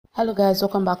Hello guys,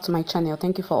 welcome back to my channel.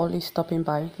 Thank you for always stopping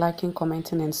by, liking,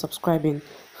 commenting and subscribing.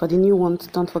 For the new ones,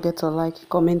 don't forget to like,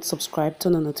 comment, subscribe,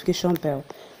 turn on notification bell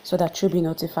so that you'll be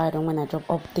notified on when I drop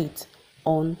updates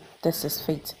on This Is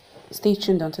Fate. Stay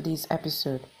tuned on today's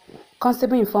episode.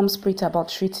 Constable informs Preeta about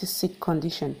Shriti's sick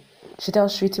condition. She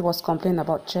tells Shriti was complaining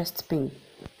about chest pain.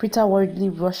 Preeta worriedly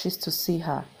rushes to see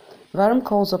her. Varun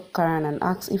calls up Karan and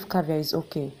asks if Kavya is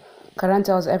okay. Karan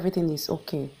tells everything is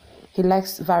okay. He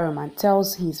likes Varun and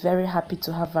tells he is very happy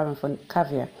to have Varun for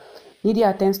Kavya. Nidhi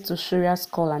attends to Shreya's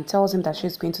call and tells him that she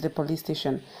is going to the police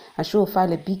station and she will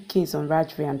file a big case on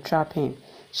Rajvi and trap him.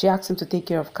 She asks him to take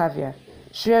care of Kavya.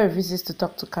 Shreya refuses to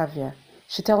talk to Kavya.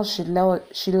 She tells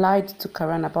she lied to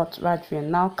Karan about Rajvi and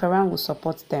now Karan will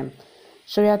support them.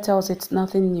 Shreya tells it's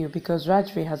nothing new because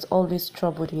Rajvi has always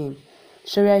troubled him.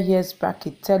 Shreya hears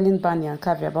Brackett telling Bani and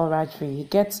Kavya about Rajvi. He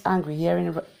gets angry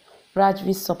hearing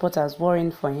Rajvi's supporters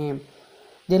worrying for him.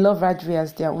 They love Rajvi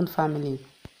as their own family.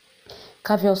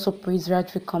 Kavya also prays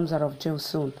Rajvi comes out of jail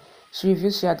soon. She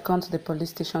reveals she had gone to the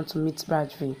police station to meet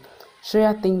Rajvi.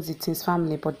 Shreya thinks it's his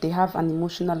family, but they have an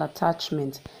emotional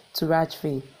attachment to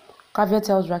Rajvi. Kavya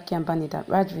tells Raki and Bani that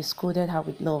Rajvi scolded her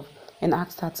with love and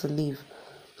asked her to leave.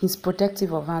 He's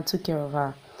protective of her and took care of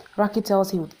her. Raki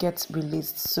tells he would get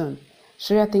released soon.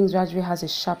 Shreya thinks Rajvi has a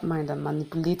sharp mind and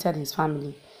manipulated his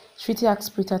family. Shriti asks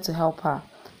Preeta to help her.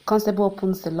 Constable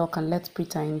opens the lock and lets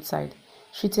Preeta inside.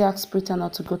 Shriti asks Preeta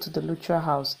not to go to the Lutra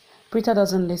house. Preeta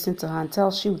doesn't listen to her and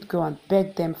tells she would go and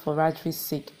beg them for Rajvi's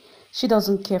sake. She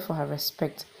doesn't care for her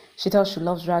respect. She tells she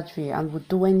loves Rajvi and would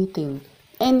do anything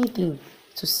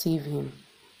to save him.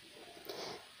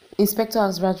 Inspector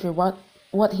asks Rajvi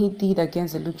what he did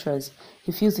against the Lutras.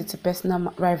 He feels it's a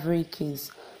personal rivalry case.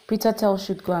 Preeta tells she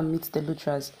should go and meet the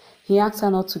Lutras. He asks her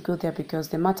not to go there because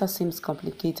the matter seems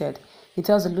complicated. He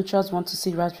tells the Lutras want to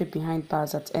see Rajvi behind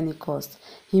bars at any cost.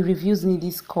 He reviews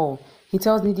Nidhi's call. He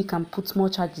tells Nidhi can put more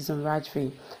charges on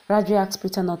Rajvi. Rajvi asks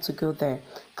Preeta not to go there.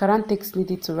 Karan takes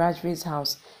Nidhi to Rajvi's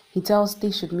house. He tells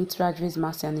they should meet Rajvi's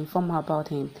master and inform her about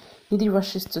him. Nidhi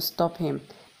rushes to stop him.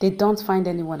 They don't find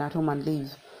anyone at home and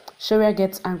leave. Shreya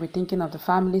gets angry thinking of the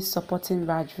family supporting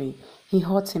Rajvi. He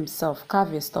hurts himself.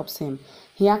 Kavya stops him.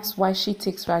 He asks why she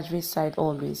takes Rajvi's side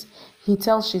always. He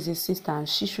tells she's his sister and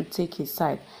she should take his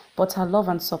side, but her love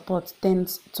and support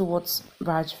tends towards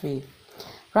Rajvi.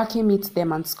 Raki meets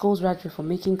them and scolds Rajvi for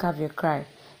making Kavya cry.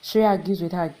 Shreya argues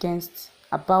with her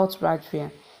about Rajvi.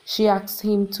 She asks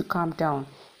him to calm down.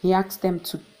 He asks them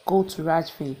to go to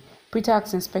Rajvi. Preeta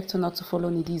asks Inspector not to follow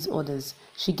Nidhi's orders.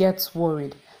 She gets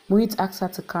worried. Mohit asks her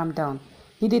to calm down.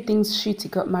 Nidhi thinks Shriti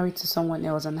got married to someone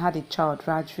else and had a child,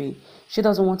 Rajvi. She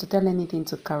doesn't want to tell anything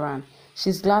to Karan.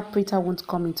 She's glad Preeta won't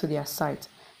come into their sight.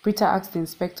 Preeta asks the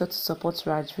inspector to support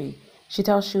Rajvi. She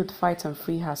tells she would fight and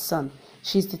free her son.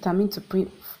 She's determined to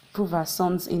prove her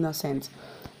son's innocent.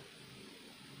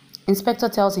 Inspector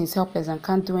tells he's helpless and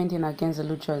can't do anything against the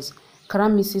Lutras.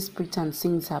 Karan misses Preeta and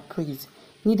sings her praise.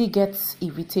 Nidhi gets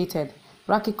irritated.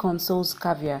 Raki consoles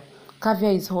Kavya.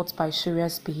 Kavya is hurt by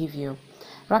Shreya's behavior.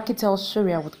 Raki tells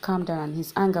Shreya would calm down and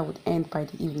his anger would end by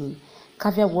the evening.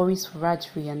 Kavya worries for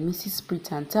Rajvi and misses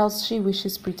Preeta and tells she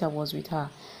wishes Preeta was with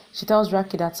her. She tells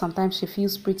Raki that sometimes she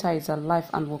feels Preeta is alive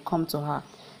and will come to her.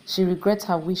 She regrets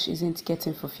her wish isn't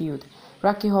getting fulfilled.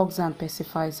 Raki hugs her and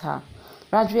pacifies her.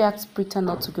 Rajvi asks Preeta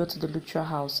not to go to the Lutra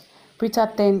house.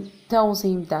 Preeta then tells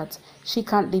him that she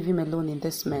can't leave him alone in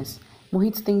this mess.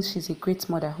 Mohit thinks she's a great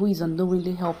mother who is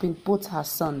unknowingly helping both her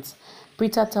sons.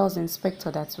 Preeta tells the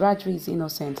inspector that Rajvi is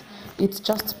innocent. It's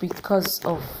just because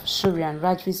of Shreya and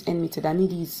Rajvi's enmity that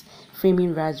Nidhi is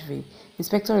framing Rajvi.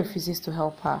 Inspector refuses to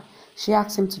help her. She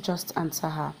asks him to just answer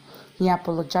her. He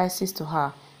apologizes to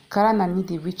her. Karan and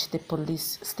Nidhi reach the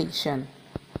police station.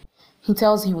 He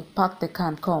tells he would park the car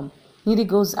and come. Nidhi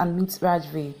goes and meets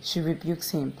Rajvi. She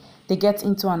rebukes him. They get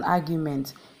into an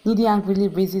argument. Nidhi angrily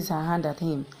raises her hand at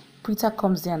him. Preeta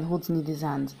comes there and holds Nidhi's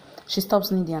hand. She stops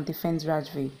Nidhi and defends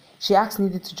Rajvi. She asks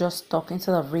Nidhi to just talk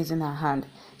instead of raising her hand.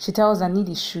 She tells that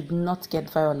Nidhi should not get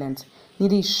violent.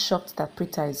 Nidhi is shocked that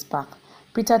Preeta is back.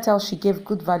 Preeta tells she gave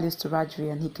good values to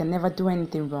Rajvi and he can never do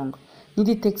anything wrong.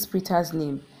 Nidhi takes Preeta's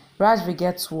name. Rajvi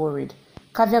gets worried.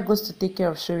 Kavya goes to take care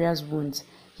of Shreya's wounds.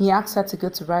 He asks her to go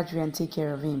to Rajvi and take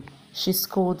care of him. She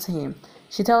scolds him.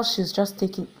 She tells she's just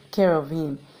taking care of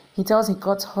him. He tells he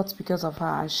got hurt because of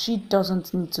her and she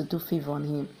doesn't need to do favor on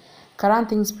him. Karan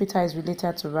thinks Preeta is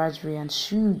related to Rajvi and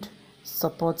should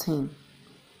support him.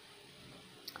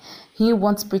 He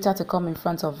wants Preeta to come in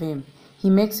front of him. He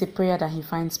makes a prayer that he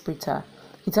finds Preeta.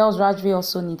 He tells Rajvi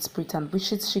also needs Preeta and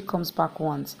wishes she comes back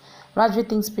once. Rajvi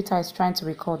thinks Preeta is trying to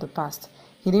recall the past.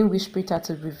 He didn't wish Preeta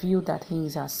to reveal that he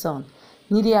is her son.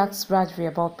 Nidhi asks Rajvi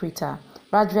about Preeta.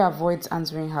 Rajvi avoids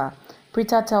answering her.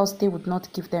 Preeta tells they would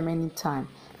not give them any time.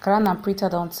 Karan and Preeta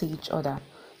don't see each other.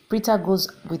 Preeta goes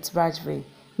with Rajvi.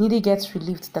 Nidhi gets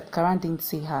relieved that Karan didn't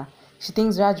see her. She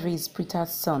thinks Rajvi is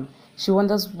Preeta's son. She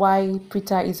wonders why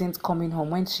Preeta isn't coming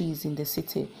home when she is in the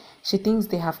city. She thinks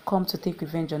they have come to take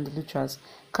revenge on the Lutras.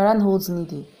 Karan holds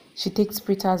Nidhi. She takes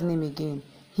Preeta's name again.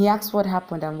 He asks what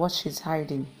happened and what she's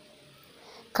hiding.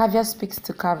 Kavya speaks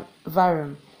to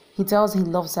Varun. He tells he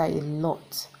loves her a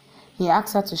lot. He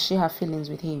asks her to share her feelings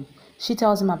with him. She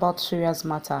tells him about Shreya's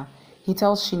matter. He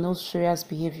tells she knows Shreya's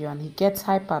behavior and he gets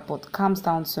hyper but calms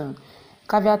down soon.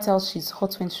 Kavya tells she's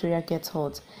hot when Shreya gets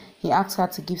hot. He asks her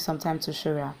to give some time to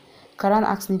Shreya. Karan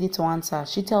asks Nidhi to answer.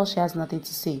 She tells she has nothing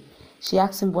to say. She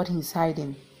asks him what he's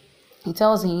hiding. He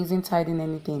tells he isn't hiding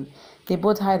anything. They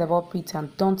both hide about Preeta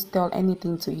and don't tell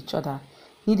anything to each other.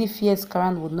 Nidhi fears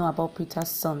Karan would know about Preeta's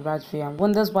son Rajvi and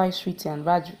wonders why Shriti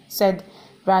and said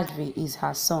Rajvi is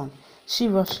her son. She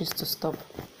rushes to stop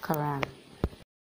Karan.